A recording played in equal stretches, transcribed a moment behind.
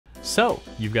So,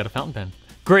 you've got a fountain pen.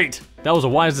 Great, that was a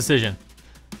wise decision.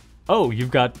 Oh,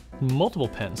 you've got multiple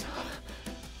pens.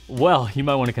 Well, you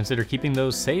might want to consider keeping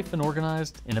those safe and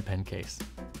organized in a pen case.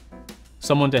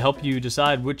 Someone to help you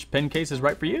decide which pen case is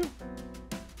right for you?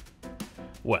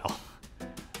 Well,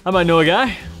 I might know a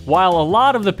guy. While a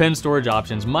lot of the pen storage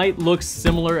options might look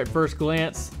similar at first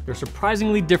glance, they're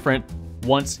surprisingly different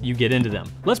once you get into them.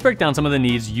 Let's break down some of the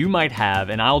needs you might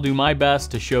have, and I'll do my best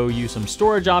to show you some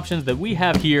storage options that we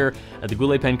have here at the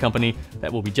Goulet Pen Company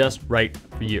that will be just right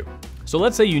for you. So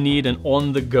let's say you need an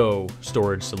on-the-go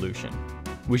storage solution.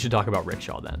 We should talk about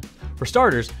Rickshaw then. For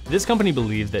starters, this company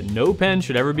believes that no pen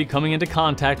should ever be coming into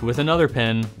contact with another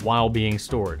pen while being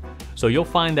stored. So you'll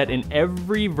find that in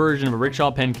every version of a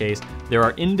Rickshaw pen case, there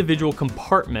are individual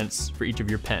compartments for each of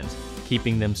your pens,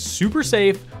 keeping them super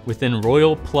safe within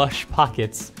royal plush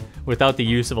pockets without the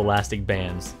use of elastic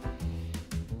bands.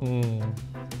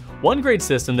 One great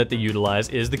system that they utilize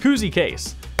is the koozie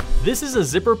case. This is a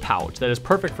zipper pouch that is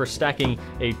perfect for stacking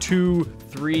a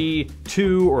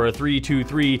 2-3-2 or a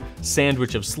 3-2-3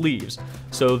 sandwich of sleeves,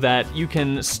 so that you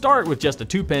can start with just a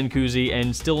 2-pen koozie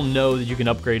and still know that you can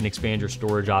upgrade and expand your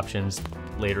storage options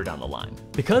later down the line.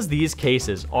 Because these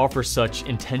cases offer such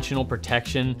intentional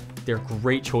protection, they're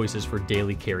great choices for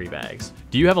daily carry bags.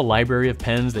 Do you have a library of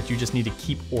pens that you just need to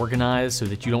keep organized so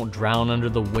that you don't drown under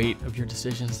the weight of your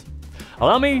decisions?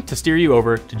 Allow me to steer you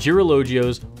over to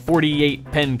Girologio's 48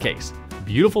 pen case.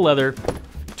 Beautiful leather,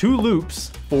 2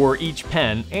 loops for each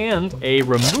pen, and a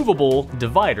removable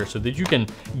divider so that you can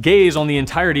gaze on the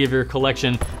entirety of your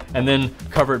collection and then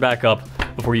cover it back up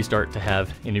before you start to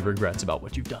have any regrets about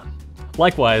what you've done.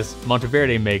 Likewise,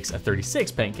 Monteverde makes a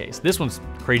 36 pen case. This one's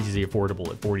crazy affordable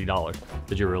at $40.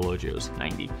 The Girologio's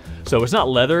 $90. So it's not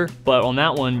leather, but on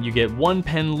that one, you get 1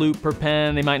 pen loop per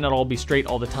pen. They might not all be straight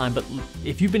all the time, but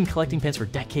if you've been collecting pens for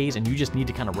decades and you just need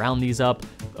to kind of round these up,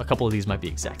 a couple of these might be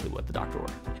exactly what the doctor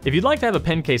ordered. If you'd like to have a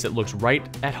pen case that looks right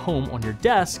at home on your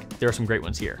desk, there are some great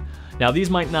ones here. Now, these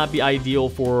might not be ideal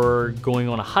for going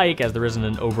on a hike, as there isn't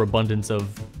an overabundance of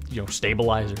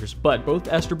stabilizers, but both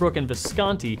Esterbrook and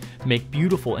Visconti make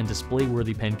beautiful and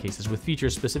display-worthy pen cases with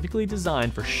features specifically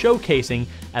designed for showcasing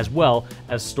as well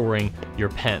as storing your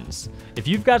pens. If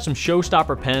you've got some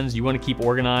showstopper pens you want to keep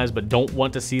organized but don't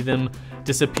want to see them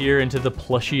disappear into the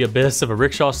plushy abyss of a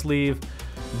rickshaw sleeve,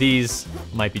 these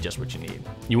might be just what you need.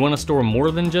 You want to store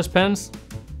more than just pens?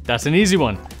 That's an easy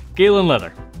one. Galen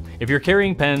leather. If you're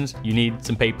carrying pens, you need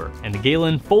some paper, and the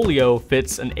Galen Folio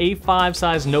fits an A5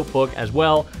 size notebook as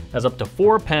well as up to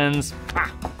 4 pens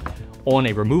on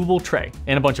a removable tray,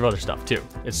 and a bunch of other stuff too.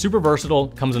 It's super versatile,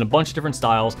 comes in a bunch of different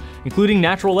styles, including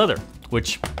natural leather,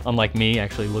 which, unlike me,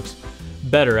 actually looks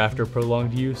better after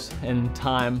prolonged use and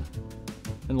time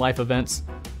and life events.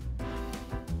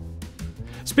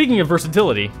 Speaking of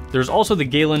versatility, there's also the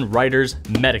Galen Writer's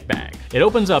Medic Bag. It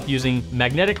opens up using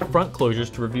magnetic front closures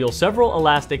to reveal several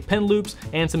elastic pen loops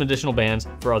and some additional bands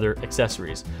for other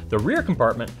accessories. The rear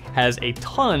compartment has a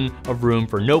ton of room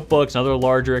for notebooks and other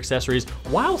larger accessories,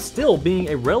 while still being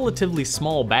a relatively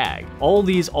small bag. All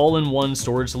these all-in-one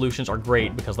storage solutions are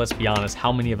great because, let's be honest,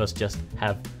 how many of us just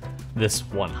have this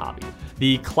one hobby?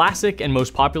 The classic and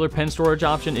most popular pen storage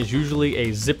option is usually a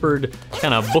zippered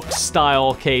kind of book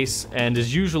style case, and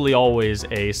is usually always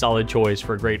a solid choice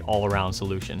for a great all-around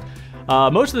solution.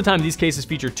 Most of the time, these cases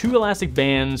feature 2 elastic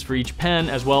bands for each pen,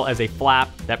 as well as a flap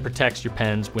that protects your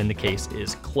pens when the case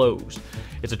is closed.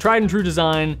 It's a tried and true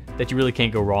design that you really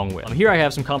can't go wrong with. Here I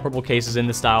have some comparable cases in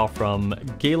this style from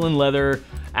Galen Leather,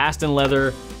 Aston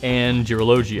Leather, and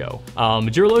Girologio.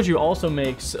 Girologio also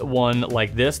makes one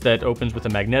like this that opens with a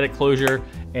magnetic closure,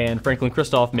 and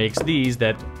Franklin-Christoph makes these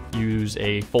that use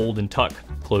a fold and tuck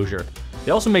closure.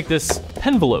 They also make this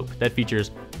penvelope that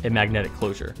features a magnetic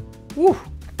closure. Woo!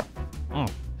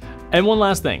 And one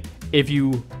last thing, if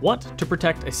you want to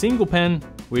protect a single pen,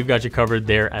 we've got you covered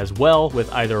there as well with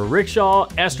either Rickshaw,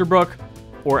 Esterbrook,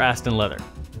 or Aston Leather.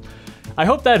 I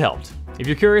hope that helped. If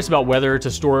you're curious about whether to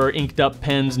store inked up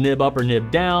pens nib up or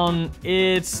nib down,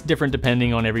 it's different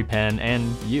depending on every pen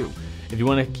and you. If you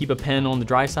want to keep a pen on the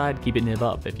dry side, keep it nib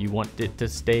up. If you want it to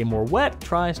stay more wet,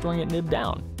 try storing it nib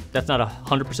down. That's not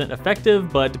 100%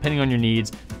 effective, but depending on your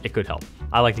needs, it could help.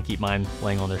 I like to keep mine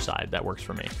laying on their side. That works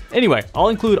for me. Anyway, I'll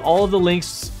include all of the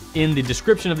links in the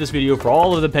description of this video for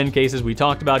all of the pen cases we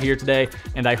talked about here today,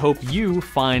 and I hope you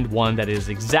find one that is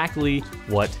exactly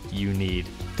what you need.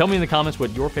 Tell me in the comments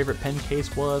what your favorite pen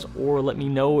case was, or let me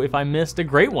know if I missed a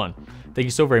great one. Thank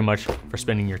you so very much for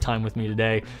spending your time with me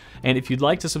today. And if you'd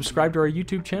like to subscribe to our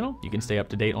YouTube channel, you can stay up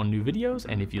to date on new videos.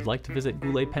 And if you'd like to visit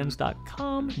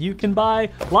gouletpens.com, you can buy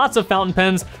lots of fountain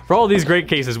pens for all these great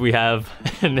cases we have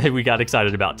and we got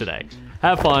excited about today.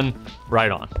 Have fun,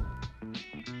 right on.